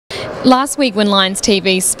Last week when Lions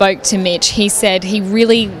TV spoke to Mitch, he said he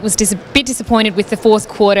really was a bit disappointed with the fourth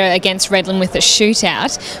quarter against Redland with a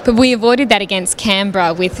shootout, but we avoided that against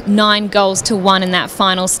Canberra with 9-1 in that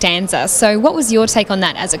final stanza. So what was your take on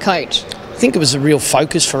that as a coach? I think it was a real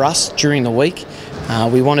focus for us during the week.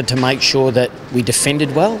 We wanted to make sure that we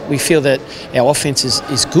defended well. We feel that our offence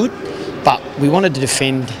is good, but we wanted to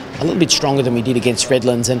defend a little bit stronger than we did against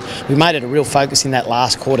Redlands, and we made it a real focus in that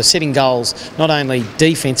last quarter, setting goals not only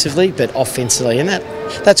defensively but offensively, and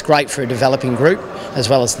that's great for a developing group as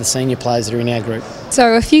well as the senior players that are in our group.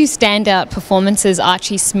 So a few standout performances.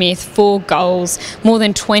 Archie Smith, 4 goals, more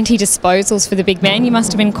than 20 disposals for the big man. You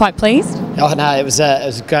must have been quite pleased. Oh no, it was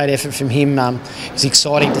a great effort from him. It was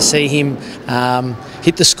exciting to see him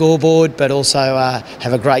hit the scoreboard, but also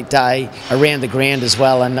have a great day around the ground as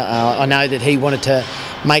well. And I know that he wanted to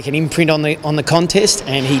make an imprint on the contest,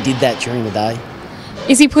 and he did that during the day.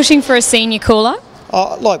 Is he pushing for a senior cooler?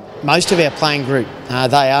 Like most of our playing group,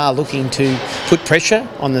 they are looking to put pressure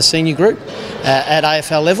on the senior group at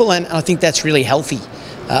AFL level, and I think that's really healthy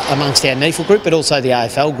amongst our NEAFL group, but also the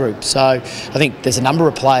AFL group. So I think there's a number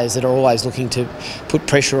of players that are always looking to put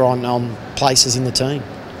pressure on places in the team.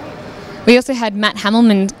 We also had Matt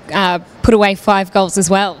Hamilman put away 5 goals as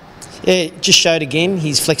well. Yeah, it just showed again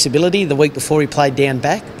his flexibility. The week before he played down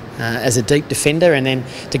back as a deep defender, and then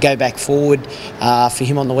to go back forward for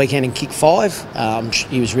him on the weekend and kick 5.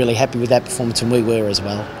 He was really happy with that performance, and we were as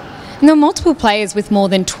well. And there were multiple players with more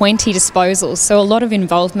than 20 disposals, so a lot of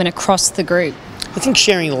involvement across the group. I think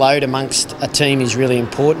sharing the load amongst a team is really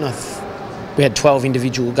important. We had 12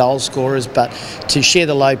 individual goal scorers, but to share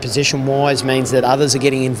the load possession-wise means that others are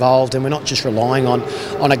getting involved, and we're not just relying on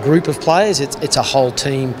a group of players. It's a whole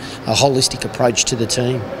team, a holistic approach to the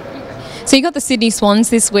team. So you got the Sydney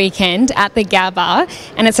Swans this weekend at the Gabba,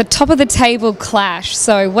 and it's a top-of-the-table clash.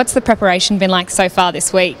 So what's the preparation been like so far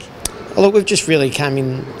this week? Well, look, we've just really come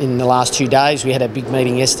in the last 2 days. We had a big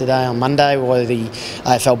meeting yesterday on Monday where the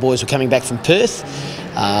AFL boys were coming back from Perth.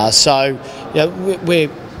 We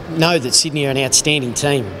know that Sydney are an outstanding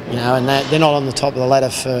team, and they're not on the top of the ladder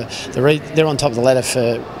they're on top of the ladder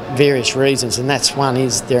for various reasons, and that's one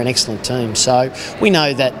is they're an excellent team. So we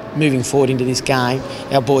know that moving forward into this game,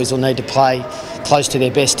 our boys will need to play close to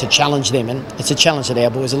their best to challenge them, and it's a challenge that our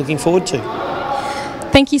boys are looking forward to.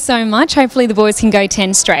 Thank you so much. Hopefully the boys can go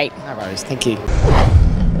 10 straight. No worries. Thank you.